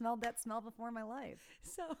 Never smelled that smell before in my life.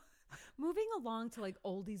 So, moving along to like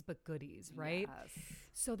oldies but goodies, right? Yes.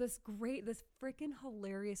 So this freaking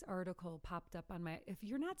hilarious article popped up on if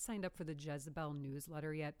you're not signed up for the Jezebel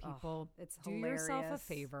newsletter yet, people, it's do yourself a hilarious.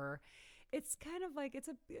 favor. It's kind of like it's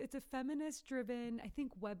a feminist driven, I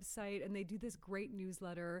think, website, and they do this great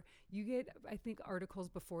newsletter. You get, I think, articles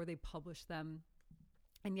before they publish them.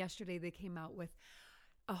 And yesterday they came out with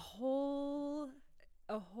a whole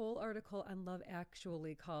article on Love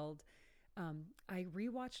Actually called I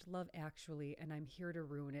rewatched Love Actually and I'm here to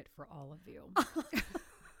ruin it for all of you.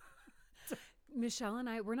 Michelle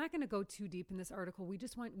and we're not going to go too deep in this article. We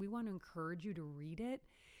want to encourage you to read it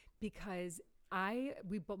because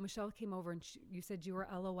Michelle came over and you said you were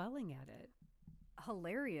LOLing at it.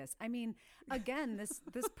 Hilarious. I mean, again, this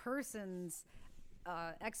person's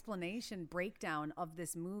explanation breakdown of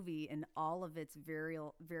this movie and all of its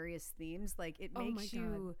various themes, like it makes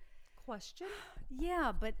you question.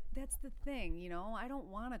 Yeah, but that's the thing, you know, I don't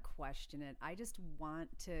want to question it. I just want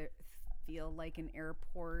to feel like an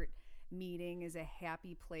airport meeting is a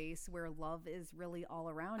happy place where love is really all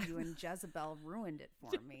around you, and Jezebel ruined it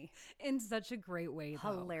for me in such a great way.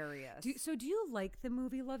 Hilarious. Do you like the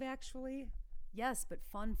movie Love Actually? Yes, but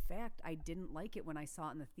fun fact, I didn't like it when I saw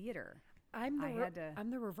it in the theater. I'm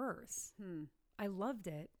the reverse. I loved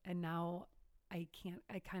it, and now I can't.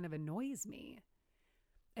 It kind of annoys me.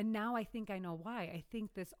 And now I think I know why. I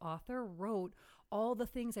think this author wrote all the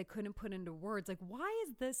things I couldn't put into words. Like, why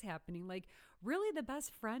is this happening? Like, really, the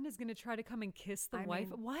best friend is going to try to come and kiss the wife?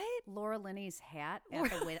 What? Laura Linney's hat at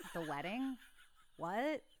the wedding?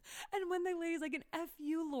 What? And when the lady's like, an F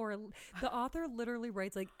you, Laura. The author literally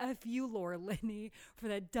writes like, F you, Laura Linney, for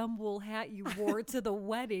that dumb wool hat you wore to the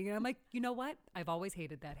wedding. And I'm like, you know what? I've always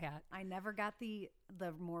hated that hat. I never got the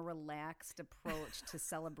more relaxed approach to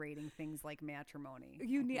celebrating things like matrimony.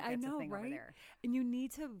 I know, right? And you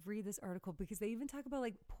need to read this article because they even talk about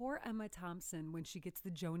like poor Emma Thompson when she gets the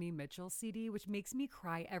Joni Mitchell CD, which makes me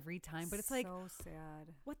cry every time. But it's like, so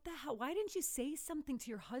sad. What the hell? Why didn't you say something to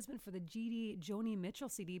your husband for the Joni Mitchell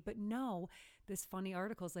CD? But no, this funny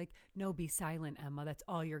article is like, no, be silent, Emma. That's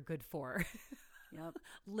all you're good for. Yep.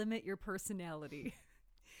 Limit your personality.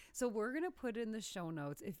 So we're going to put in the show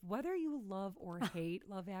notes. If whether you love or hate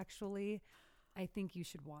Love Actually, I think you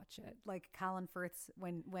should watch it. Like Colin Firth's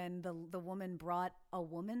when the woman brought a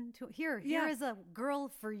woman to here Yeah. is a girl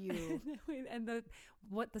for you. And the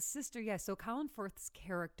sister, so Colin Firth's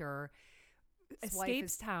character His wife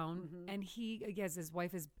escapes is- town and his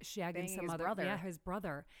wife is shagging Banging some his other brother. his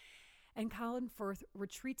brother. And Colin Firth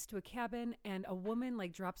retreats to a cabin and a woman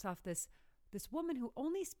like drops off this woman who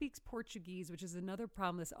only speaks Portuguese, which is another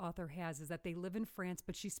problem this author has, is that they live in France,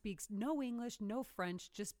 but she speaks no English, no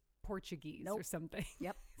French, just Portuguese or something.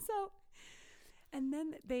 Yep. So And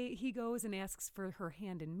then he goes and asks for her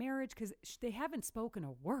hand in marriage because they haven't spoken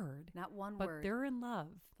a word. Not one but word. they're in love.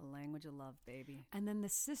 The language of love, baby. And then the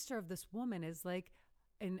sister of this woman is like,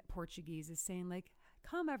 in Portuguese, is saying like,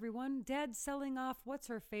 come everyone, Dad's selling off what's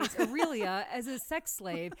her face, Aurelia, as a sex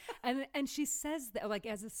slave. And she says that like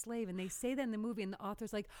as a slave, and they say that in the movie, and the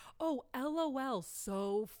author's like, oh, LOL,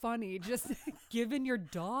 so funny, just giving your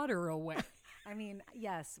daughter away. I mean,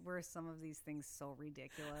 yes, were some of these things so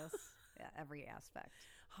ridiculous? Yeah, every aspect.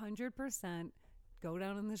 100%. Go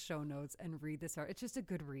down in the show notes and read this art. It's just a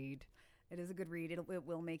good read. It is a good read. It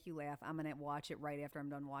will make you laugh. I'm going to watch it right after I'm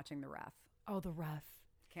done watching The Ref. Oh, The Ref.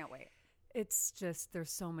 Can't wait. It's just,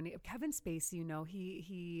 there's so many. Kevin Spacey, you know,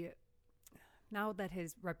 he now that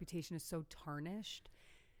his reputation is so tarnished,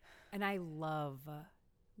 and I loved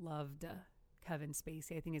Kevin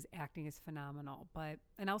Spacey. I think his acting is phenomenal.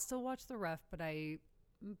 And I'll still watch The Ref, but I'm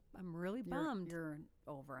really bummed. You're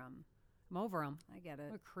over him. I'm over him. I get it.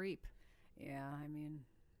 What a creep. Yeah, I mean,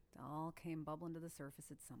 it all came bubbling to the surface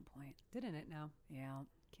at some point. Didn't it now? Yeah.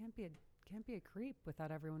 Can't be a creep without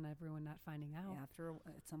everyone not finding out. Yeah,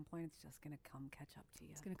 at some point, it's just going to come catch up to you.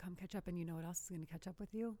 It's going to come catch up, and you know what else is going to catch up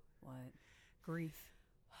with you? What? Grief.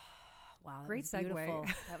 Wow, that Great was segue. beautiful.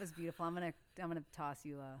 That was beautiful. I'm gonna toss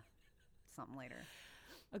you something later.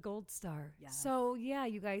 A gold star. Yes. So yeah,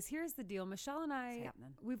 you guys, here's the deal. Michelle and I,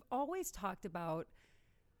 we've always talked about,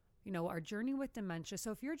 you know, our journey with dementia.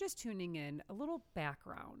 So if you're just tuning in, a little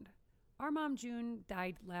background. Our mom, June,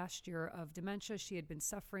 died last year of dementia. She had been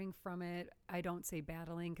suffering from it. I don't say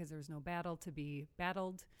battling because there's no battle to be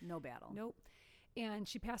battled. No battle. Nope. And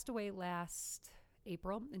she passed away last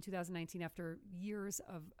April in 2019 after years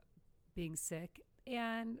of being sick.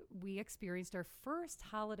 And we experienced our first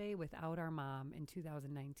holiday without our mom in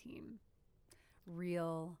 2019.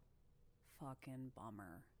 Real fucking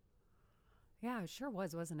bummer. Yeah, it sure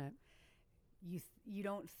was, wasn't it? You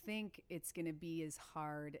don't think it's going to be as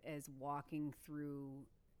hard as walking through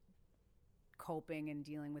coping and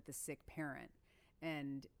dealing with a sick parent.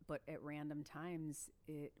 But at random times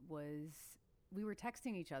we were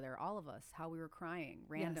texting each other, all of us, how we were crying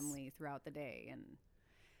randomly throughout the day. And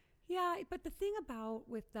yeah, but the thing about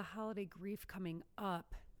with the holiday grief coming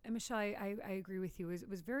up, and Michelle, I agree with you, it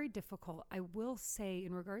was very difficult. I will say,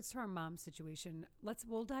 in regards to our mom's situation,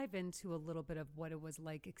 we'll dive into a little bit of what it was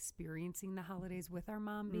like experiencing the holidays with our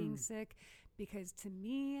mom being sick, because to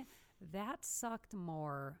me, that sucked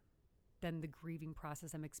more than the grieving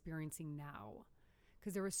process I'm experiencing now.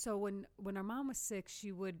 Because there was when our mom was sick,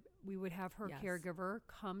 we would have her caregiver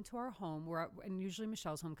come to our home, and usually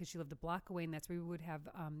Michelle's home because she lived a block away, and that's where we would have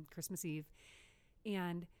Christmas Eve,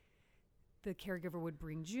 and the caregiver would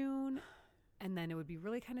bring June, and then it would be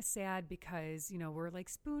really kind of sad because, you know, we're like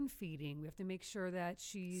spoon feeding. We have to make sure that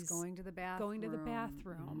she's going to the bathroom.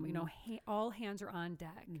 Mm-hmm. You know, all hands are on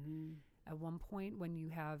deck. Mm-hmm. At one point, when you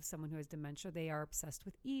have someone who has dementia, they are obsessed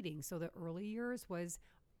with eating. So the early years was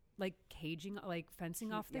like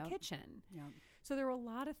fencing off the kitchen. Yep. So there were a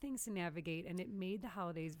lot of things to navigate, and it made the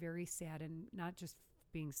holidays very sad, and not just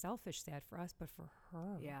being selfish sad for us, but for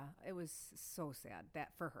her. Yeah, it was so sad that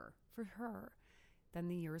for her. Then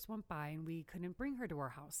the years went by, and we couldn't bring her to our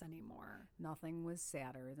house anymore. Nothing was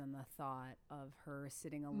sadder than the thought of her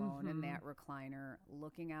sitting alone in that recliner,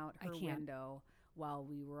 looking out her window while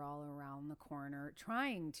we were all around the corner,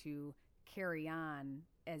 trying to carry on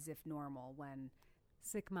as if normal when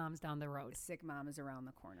sick mom's down the road. Sick mom is around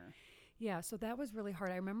the corner. Yeah, so that was really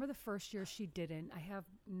hard. I remember the first year she didn't. I have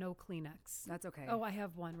no Kleenex. That's okay. Oh, I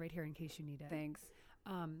have one right here in case you need it. Thanks.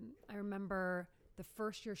 I remember the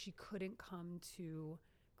first year she couldn't come to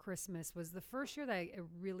Christmas was the first year that it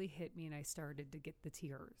really hit me, and I started to get the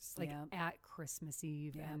tears, at Christmas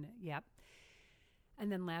Eve.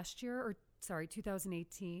 And then last year,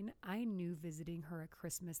 2018, I knew visiting her at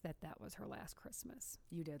Christmas that was her last Christmas.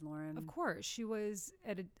 You did, Lauren? Of course. She was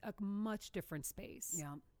at a much different space.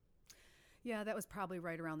 Yeah. Yeah, that was probably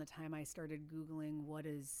right around the time I started Googling what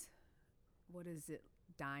is it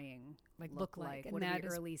dying look like? And what do the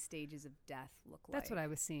early stages of death look like? That's what I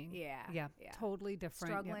was seeing. Yeah. Totally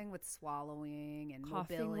different. Struggling with swallowing and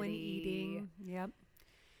coughing mobility. when eating. Yep.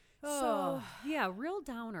 Oh. So, yeah, real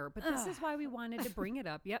downer. But this is why we wanted to bring it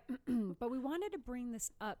up. Yep. But we wanted to bring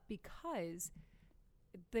this up because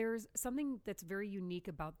there's something that's very unique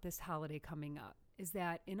about this holiday coming up, is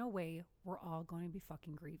that in a way, we're all going to be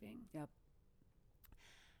fucking grieving. Yep.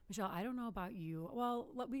 Michelle, I don't know about you. Well,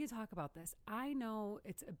 we could talk about this. I know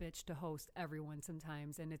it's a bitch to host everyone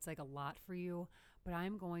sometimes, and it's like a lot for you, but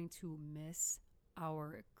I'm going to miss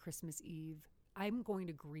our Christmas Eve. I'm going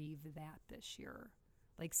to grieve that this year,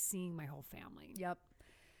 like seeing my whole family. Yep.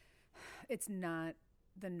 It's not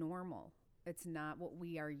the normal. It's not what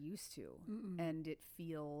we are used to. Mm-mm. And it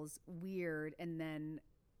feels weird. And then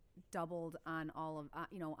doubled on all of,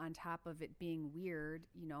 on top of it being weird,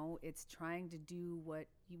 it's trying to do what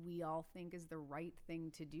we all think is the right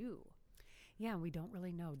thing to do. Yeah, we don't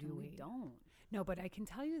really know, do And we? we don't. No, but I can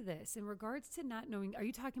tell you this in regards to not knowing. Are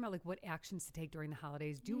you talking about like what actions to take during the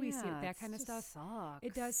holidays? Do we see that kind of stuff? Sucks.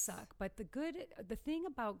 It does suck. But the thing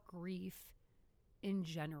about grief in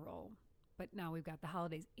general, but now we've got the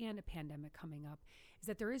holidays and a pandemic coming up, is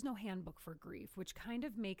that there is no handbook for grief, which kind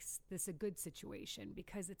of makes this a good situation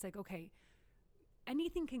because it's like, okay,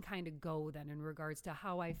 anything can kind of go then in regards to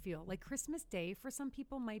how I feel. Like Christmas Day for some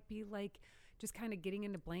people might be like just kind of getting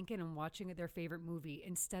in a blanket and watching their favorite movie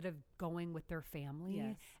instead of going with their family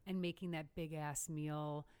Yes. and making that big ass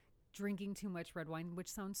meal, drinking too much red wine, which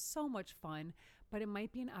sounds so much fun, but it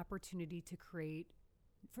might be an opportunity to create,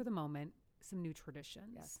 for the moment, some new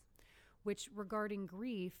traditions. Yes. Which regarding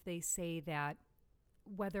grief, they say that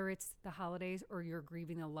whether it's the holidays or you're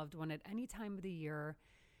grieving a loved one at any time of the year,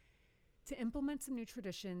 to implement some new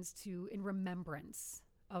traditions in remembrance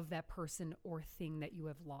of that person or thing that you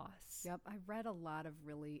have lost. Yep. I read a lot of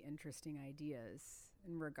really interesting ideas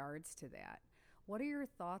in regards to that. What are your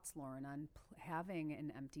thoughts, Lauren, on having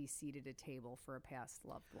an empty seat at a table for a past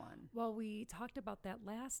loved one? Well, we talked about that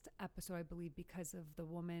last episode, I believe, because of the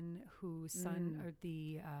woman whose son, or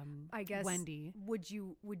the I guess Wendy.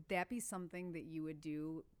 Would that be something that you would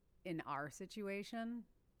do in our situation?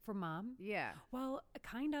 For mom? Yeah. Well,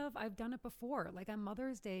 kind of. I've done it before. Like on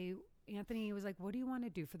Mother's Day, Anthony was like, what do you want to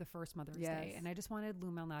do for the first Mother's Day? Yes. And I just wanted Lou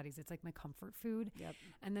Malnati's. It's like my comfort food. Yep.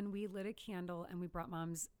 And then we lit a candle and we brought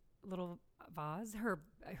mom's little vase, her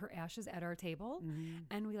ashes at our table.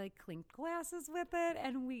 And we like clinked glasses with it.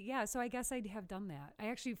 And so I guess I'd have done that. I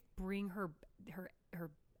actually bring her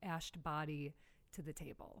ashed body to the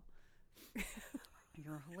table.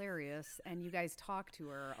 You're hilarious. And you guys talk to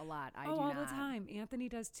her a lot. I do all not. the time. Anthony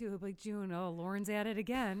does too. He'll be like, June, Lauren's at it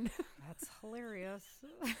again. That's hilarious.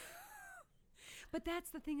 But that's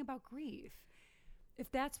the thing about grief. If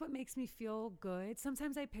that's what makes me feel good,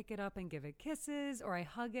 sometimes I pick it up and give it kisses or I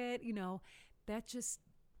hug it, that just,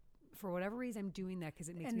 for whatever reason, I'm doing that because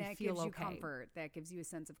it makes me feel okay. And that gives you comfort. That gives you a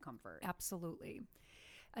sense of comfort. Absolutely.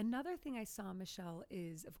 Another thing I saw, Michelle,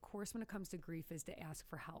 is, of course, when it comes to grief, is to ask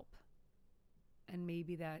for help. And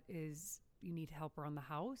maybe that is you need help around the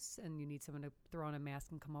house and you need someone to throw on a mask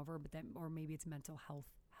and come over, or maybe it's mental health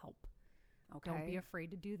help. Okay. Don't be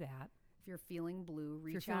afraid to do that. If you're feeling blue,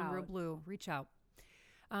 reach out. If you're feeling real blue, reach out.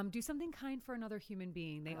 Do something kind for another human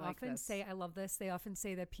being. They often say, I love this, they often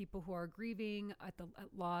say that people who are grieving at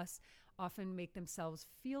loss often make themselves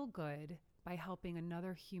feel good by helping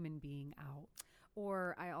another human being out.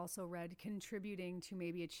 Or I also read contributing to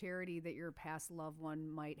maybe a charity that your past loved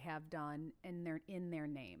one might have done in their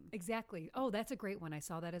name. Exactly. Oh, that's a great one. I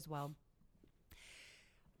saw that as well.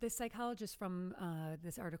 The psychologist from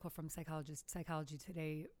this article from Psychology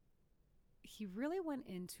Today, he really went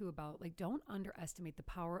into about don't underestimate the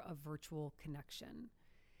power of virtual connection.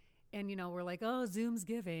 And, we're like, oh, Zoom's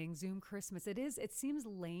giving, Zoom Christmas. It seems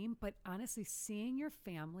lame, but honestly, seeing your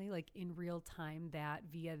family in real time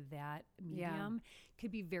via that medium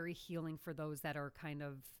could be very healing for those that are kind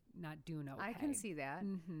of not doing okay. I can see that.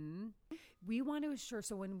 Mm-hmm. We want to assure,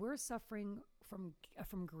 so when we're suffering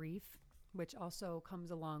from grief, which also comes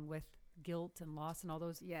along with guilt and loss and all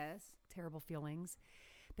those terrible feelings,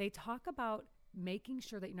 they talk about making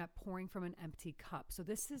sure that you're not pouring from an empty cup. So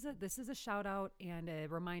this is a shout out and a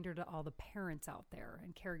reminder to all the parents out there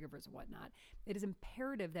and caregivers and whatnot. It is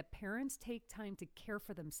imperative that parents take time to care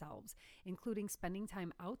for themselves, including spending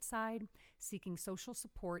time outside, seeking social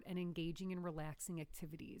support, and engaging in relaxing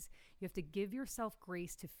activities. You have to give yourself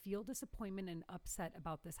grace to feel disappointment and upset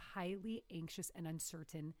about this highly anxious and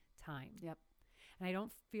uncertain time. Yep. And I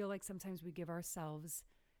don't feel like sometimes we give ourselves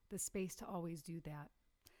the space to always do that.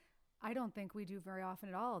 I don't think we do very often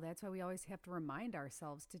at all. That's why we always have to remind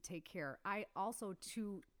ourselves to take care. I also,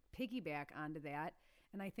 to piggyback onto that,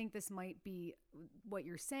 and I think this might be what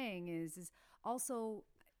you're saying is also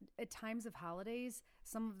at times of holidays,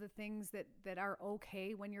 some of the things that are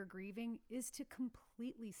okay when you're grieving is to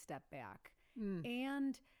completely step back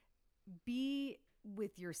and be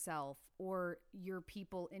with yourself or your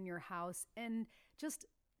people in your house and just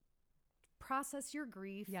process your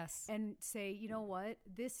grief and say, you know what,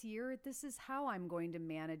 this year, this is how I'm going to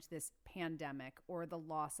manage this pandemic or the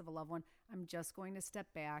loss of a loved one. I'm just going to step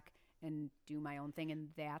back and do my own thing, and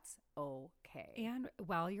that's okay. And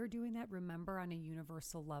while you're doing that, remember on a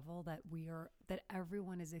universal level that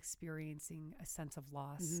everyone is experiencing a sense of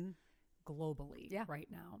loss globally right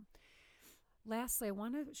now. Lastly, I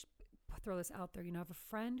want to throw this out there. You know, I have a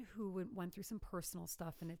friend who went through some personal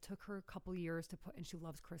stuff, and it took her a couple years to put, and she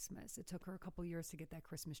loves Christmas. It took her a couple years to get that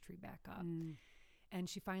Christmas tree back up. And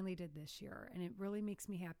she finally did this year. And it really makes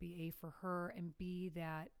me happy, A, for her, and B,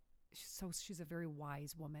 that she's a very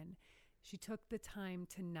wise woman. She took the time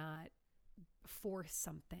to not force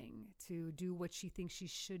something, to do what she thinks she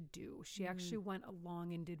should do. She actually went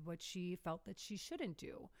along and did what she felt that she shouldn't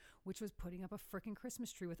do, which was putting up a freaking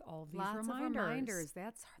Christmas tree with all of these Lots reminders. of reminders.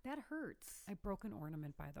 That hurts. I broke an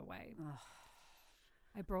ornament, by the way.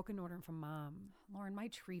 I broke an ornament from Mom. Lauren, my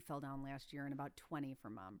tree fell down last year and about 20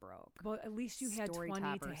 from Mom broke. Well, at least you had Story 20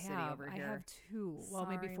 topper to city have. over I here. have 2. Well,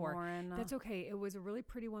 maybe Sorry, 4. Lauren. That's okay. It was a really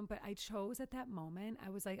pretty one, but I chose at that moment. I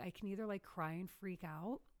was like, I can either like cry and freak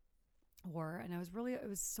out, and it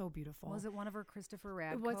was so beautiful. Was it one of her Christopher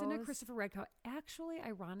Radcos? It wasn't a Christopher Radcliffe. Actually,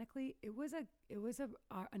 ironically, it was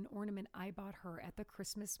an ornament I bought her at the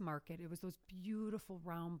Christmas market. It was those beautiful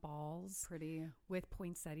round balls, Pretty. with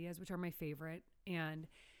poinsettias, which are my favorite. And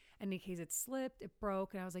in case it slipped, it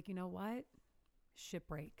broke, and I was like, you know what? Shit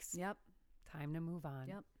breaks. Yep. Time to move on.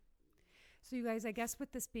 Yep. So you guys, I guess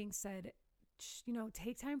with this being said,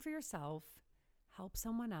 take time for yourself, help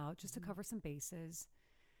someone out just to cover some bases.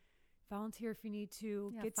 Volunteer if you need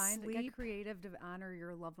to. Get sleep. Get creative to honor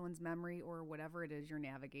your loved one's memory or whatever it is you're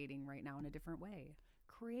navigating right now in a different way.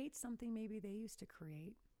 Create something maybe they used to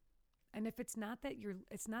create. And if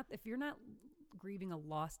if you're not grieving a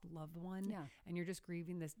lost loved one, and you're just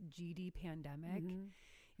grieving this GD pandemic,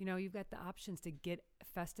 you've got the options to get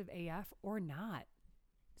festive AF or not.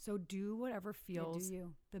 So do whatever feels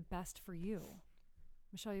the best for you.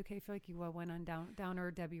 Michelle, you okay? I feel like you went on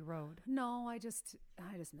downer Debbie Road. No, I just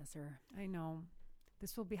miss her. I know.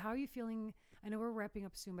 This will be, how are you feeling? I know we're wrapping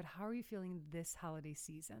up soon, but how are you feeling this holiday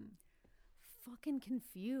season? Fucking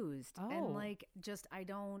confused. Oh.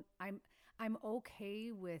 And I'm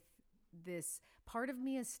okay with this. Part of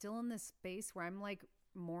me is still in this space where I'm like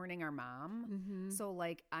mourning our mom. So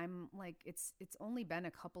like I'm like it's only been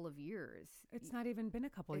a couple of years. It's not even been a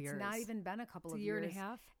couple of years. It's not even been a couple of years. years. A year and a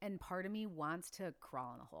half. And part of me wants to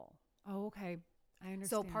crawl in a hole. Oh, okay. I understand.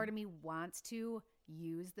 So part of me wants to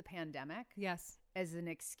use the pandemic as an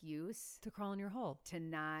excuse to crawl in your hole. To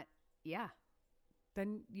not,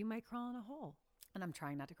 Then you might crawl in a hole. And I'm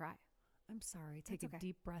trying not to cry. I'm sorry. Take a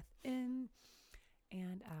deep breath in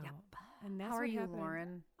and out. Yep. And that's How are what you, happened.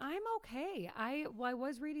 Lauren? I'm okay. I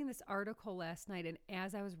was reading this article last night, and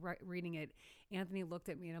as I was reading it, Anthony looked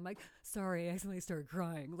at me, and I'm like, sorry, I accidentally started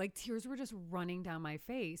crying. Like tears were just running down my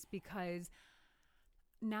face, because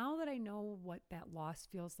now that I know what that loss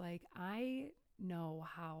feels like, I know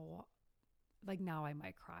how, like now I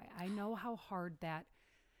might cry. I know how hard that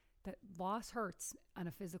loss hurts on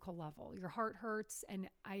a physical level. Your heart hurts, and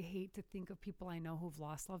I hate to think of people I know who've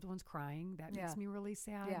lost loved ones crying. That makes me really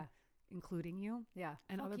sad. Yeah. Including you. Yeah.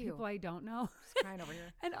 And Fuck other you. people I don't know. Just crying over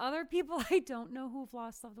here. And other people I don't know who've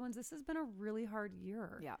lost loved ones. This has been a really hard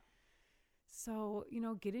year. Yeah. So,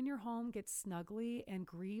 get in your home, get snuggly, and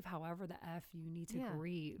grieve however the F you need to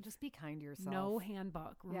grieve. Just be kind to yourself. No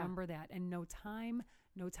handbook. Remember that. And no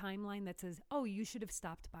timeline that says, oh, you should have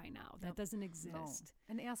stopped by now. That doesn't exist. No.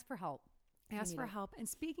 And ask for help. Ask for help. And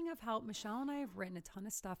speaking of help, Michelle and I have written a ton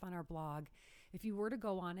of stuff on our blog. If you were to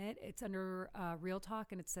go on it, it's under Real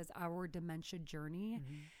Talk, and it says Our Dementia Journey.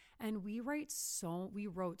 And we wrote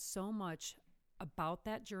so much about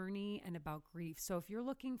that journey and about grief. So if you're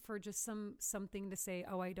looking for just something to say,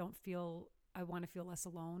 oh, I want to feel less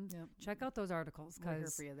alone, check out those articles, We're here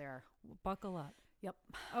because for you there. buckle up. Yep.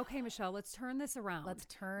 Okay, Michelle, let's turn this around. Let's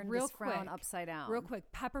turn real this quick, frown upside down. Real quick,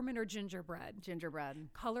 peppermint or gingerbread? Gingerbread.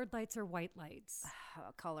 Colored lights or white lights?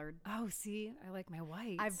 Colored. Oh, see, I like my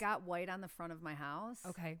whites. I've got white on the front of my house.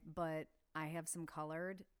 Okay. But I have some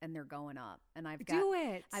colored, and they're going up. And I've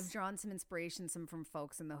drawn some inspiration from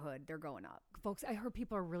folks in the hood. They're going up. Folks, I heard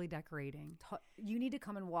people are really decorating. You need to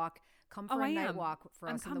come and walk. Come for a night walk for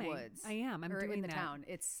us in the woods. I am. I'm doing in the that. town.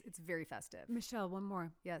 It's very festive. Michelle, one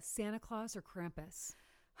more. Yes. Santa Claus or Krampus?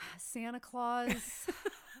 Santa Claus.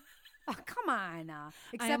 Oh, come on.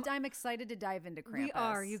 Except I'm excited to dive into Krampus. We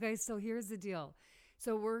are, you guys. So here's the deal.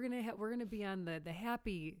 So we're gonna be on the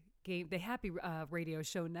happy radio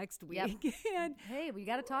show next week. Yep. And hey, we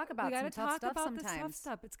got to talk about some tough stuff sometimes. The tough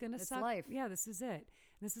stuff. It's life. Yeah, this is it.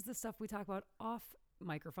 And this is the stuff we talk about off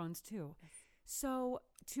microphones too. So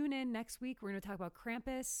tune in next week. We're going to talk about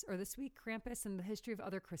Krampus, or this week, Krampus and the history of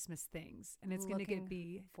other Christmas things. And it's going to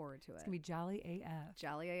be forward to it. It's going to be jolly AF.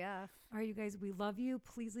 Jolly AF. All right, you guys, we love you.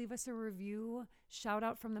 Please leave us a review. Shout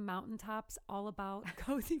out from the mountaintops all about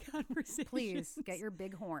Cozy Conversations. Please get your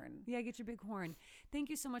big horn. Yeah, get your big horn. Thank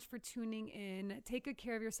you so much for tuning in. Take good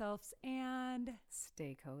care of yourselves and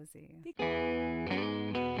stay cozy.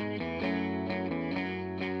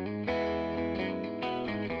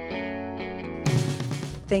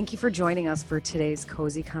 Thank you for joining us for today's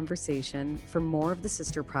cozy conversation. For more of The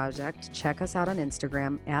Sister Project, check us out on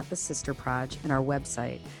Instagram at The Sister Proj and our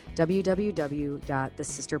website,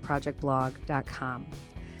 www.thesisterprojectblog.com.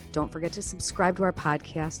 Don't forget to subscribe to our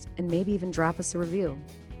podcast and maybe even drop us a review.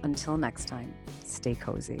 Until next time, stay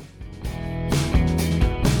cozy.